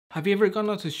Have you ever gone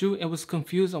out to shoot and was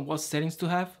confused on what settings to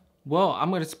have? Well, I'm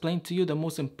going to explain to you the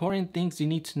most important things you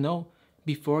need to know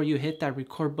before you hit that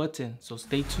record button, so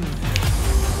stay tuned.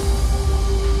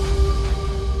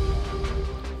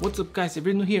 What's up guys, if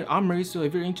you're new here, I'm Mauricio.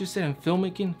 If you're interested in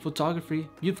filmmaking, photography,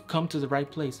 you've come to the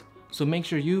right place. So make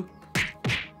sure you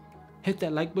hit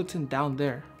that like button down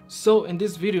there. So in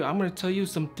this video, I'm going to tell you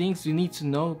some things you need to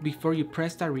know before you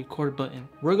press that record button.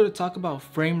 We're going to talk about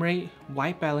frame rate,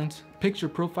 white balance, picture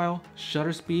profile,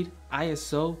 shutter speed,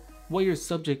 ISO, what your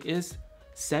subject is,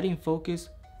 setting focus,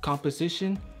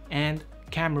 composition, and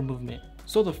camera movement.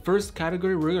 So the first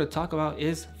category we're going to talk about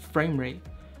is frame rate.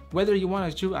 Whether you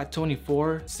want to shoot at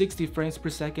 24, 60 frames per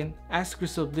second, ask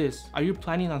yourself this: are you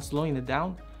planning on slowing it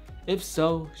down? If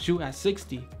so, shoot at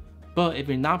 60. But if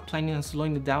you're not planning on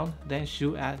slowing it down, then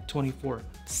shoot at 24.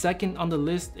 Second on the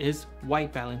list is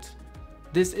white balance.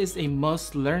 This is a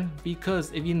must learn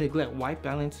because if you neglect white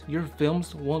balance, your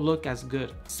films won't look as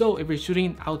good. So if you're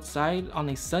shooting outside on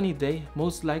a sunny day,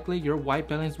 most likely your white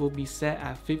balance will be set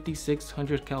at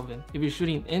 5600 Kelvin. If you're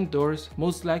shooting indoors,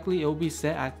 most likely it will be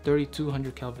set at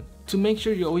 3200 Kelvin. To make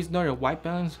sure you always know your white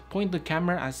balance, point the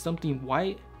camera at something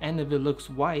white, and if it looks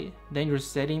white, then your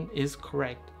setting is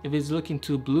correct. If it's looking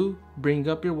too blue, bring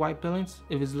up your white balance.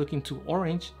 If it's looking too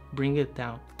orange, bring it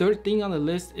down. Third thing on the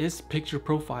list is picture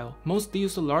profile. Most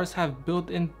DSLRs have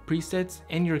built-in presets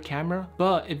in your camera,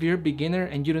 but if you're a beginner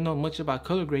and you don't know much about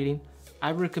color grading,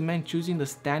 I recommend choosing the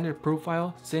standard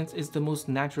profile since it's the most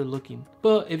natural looking.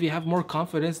 But if you have more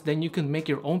confidence, then you can make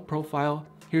your own profile.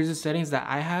 Here's the settings that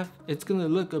I have. It's gonna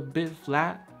look a bit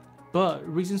flat, but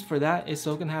reasons for that is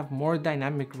so I can have more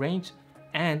dynamic range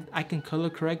and I can color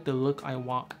correct the look I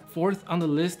want. Fourth on the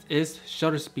list is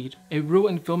shutter speed. A rule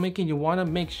in filmmaking, you want to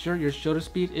make sure your shutter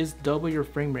speed is double your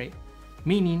frame rate.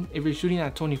 Meaning, if you're shooting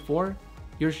at 24,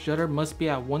 your shutter must be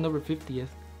at 1/50th,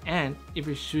 and if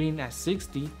you're shooting at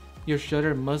 60, your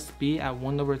shutter must be at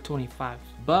 1/25.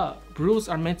 But rules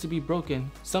are meant to be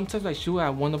broken. Sometimes I shoot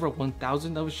at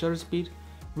 1/1000 of a shutter speed.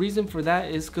 Reason for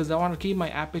that is because I want to keep my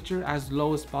aperture as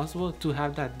low as possible to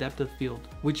have that depth of field.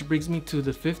 Which brings me to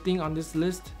the fifth thing on this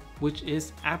list, which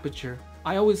is aperture.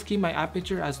 I always keep my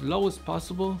aperture as low as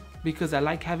possible because I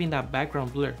like having that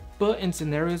background blur. But in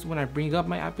scenarios when I bring up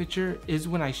my aperture is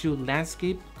when I shoot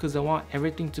landscape because I want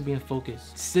everything to be in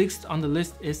focus. Sixth on the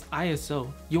list is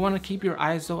ISO. You want to keep your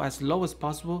ISO as low as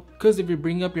possible because if you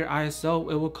bring up your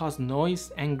ISO, it will cause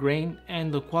noise and grain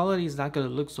and the quality is not going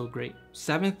to look so great.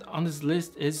 Seventh on this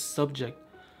list is subject.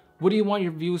 What do you want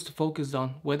your viewers to focus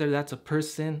on? Whether that's a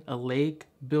person, a lake,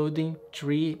 building,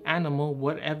 tree, animal,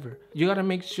 whatever. You gotta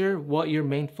make sure what your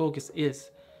main focus is.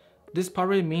 This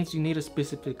probably means you need a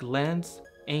specific lens,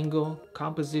 angle,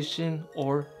 composition,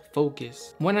 or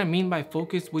focus. What I mean by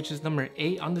focus, which is number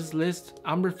 8 on this list,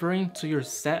 I'm referring to your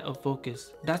set of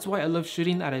focus. That's why I love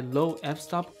shooting at a low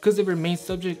f-stop, because if your main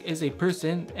subject is a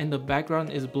person and the background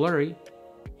is blurry,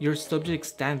 your subject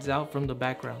stands out from the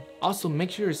background. Also,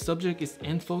 make sure your subject is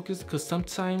in focus because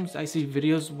sometimes I see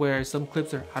videos where some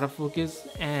clips are out of focus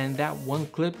and that one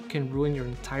clip can ruin your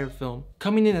entire film.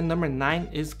 Coming in at number 9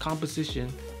 is composition.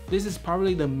 This is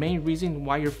probably the main reason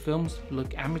why your films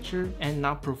look amateur and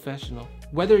not professional.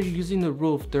 Whether you're using the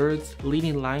rule of thirds,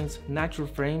 leading lines, natural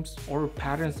frames, or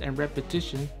patterns and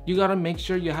repetition, you gotta make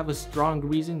sure you have a strong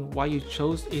reason why you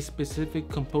chose a specific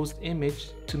composed image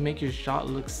to make your shot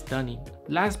look stunning.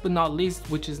 Last but not least,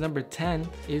 which is number 10,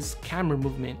 is camera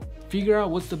movement. Figure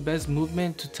out what's the best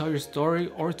movement to tell your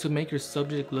story or to make your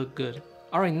subject look good.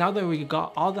 Alright, now that we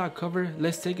got all that covered,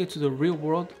 let's take it to the real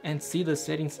world and see the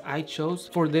settings I chose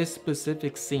for this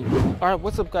specific scene. Alright,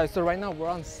 what's up guys? So right now we're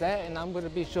on set and I'm going to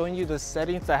be showing you the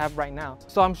settings I have right now.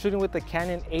 So I'm shooting with the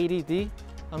Canon 80D.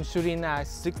 I'm shooting at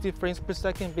 60 frames per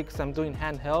second because I'm doing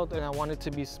handheld and I want it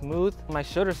to be smooth. My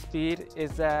shutter speed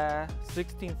is at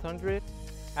 1600,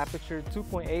 aperture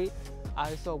 2.8,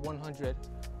 ISO 100.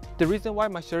 The reason why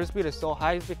my shutter speed is so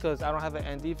high is because I don't have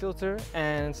an ND filter,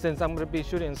 and since I'm going to be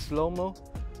shooting in slow-mo,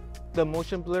 the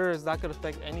motion blur is not going to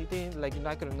affect anything, like you're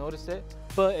not going to notice it,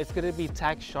 but it's going to be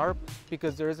tack sharp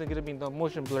because there isn't going to be no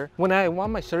motion blur. When I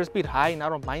want my shutter speed high and I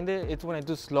don't mind it, it's when I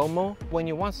do slow-mo. When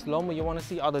you want slow-mo, you want to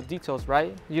see all the details,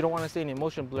 right? You don't want to see any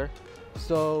motion blur.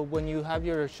 So when you have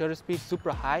your shutter speed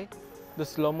super high, the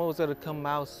slow-mo is going to come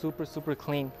out super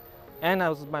clean. And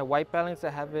as my white balance,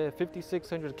 I have it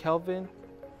 5600 Kelvin.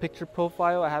 Picture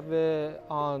profile, I have it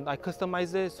on, I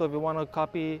customize it, so if you want to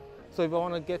copy, so if I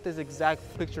want to get this exact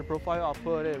picture profile, I'll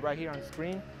put it right here on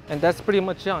screen. And that's pretty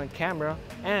much it on camera.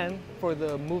 And for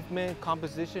the movement,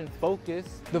 composition,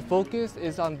 focus, the focus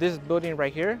is on this building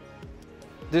right here,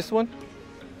 this one.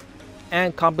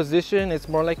 And composition is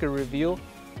more like a reveal.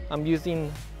 I'm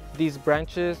using these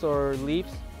branches or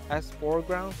leaves as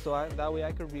foreground, so that way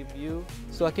I can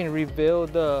reveal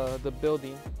the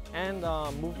building. And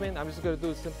movement, I'm just gonna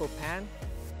do a simple pan.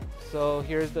 So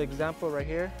here's the example right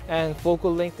here, and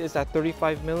focal length is at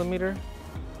 35 millimeter.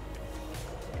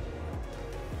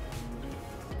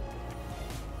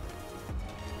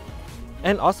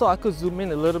 And also I could zoom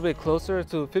in a little bit closer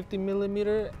to 50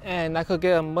 millimeter, and I could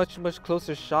get a much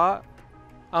closer shot.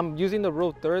 I'm using the rule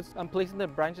of thirds. I'm placing the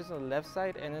branches on the left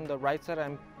side, and then the right side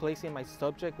I'm placing my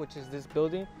subject, which is this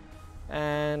building.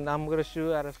 And I'm gonna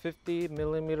shoot at a 50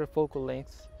 millimeter focal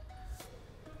length.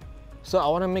 So I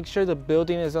wanna make sure the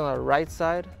building is on the right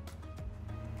side.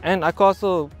 And I could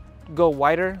also go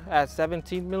wider at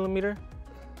 17 millimeter.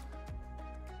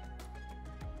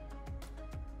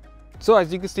 So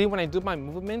as you can see, when I do my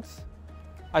movements,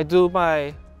 I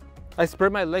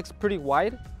spread my legs pretty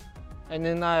wide, and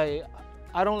then I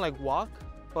don't like walk,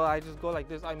 but I just go like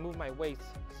this. I move my waist.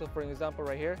 So for example,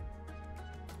 right here,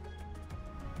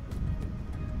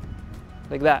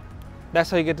 like that.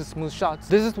 That's how you get the smooth shots.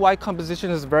 This is why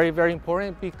composition is very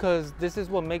important, because this is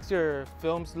what makes your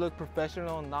films look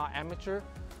professional, not amateur.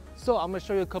 So I'm gonna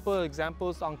show you a couple of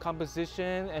examples on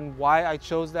composition and why I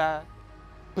chose that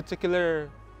particular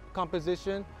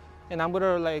composition, and I'm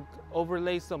gonna like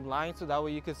overlay some lines so that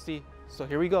way you can see. So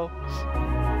here we go.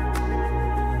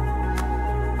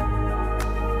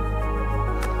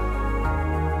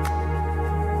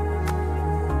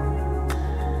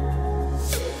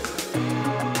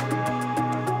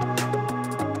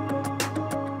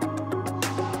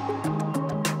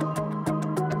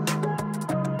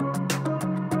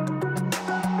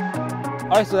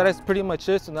 Alright, so that's pretty much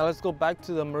it. So now let's go back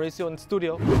to the Mauricio in the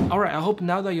studio. Alright, I hope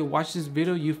now that you watch this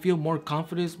video, you feel more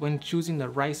confident when choosing the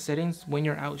right settings when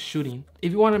you're out shooting.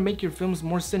 If you want to make your films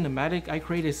more cinematic, I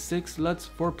created 6 LUTs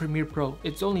for Premiere Pro.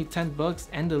 It's only 10 bucks,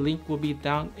 and the link will be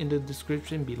down in the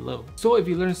description below. So if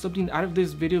you learned something out of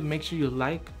this video, make sure you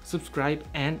like, subscribe,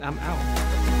 and I'm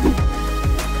out.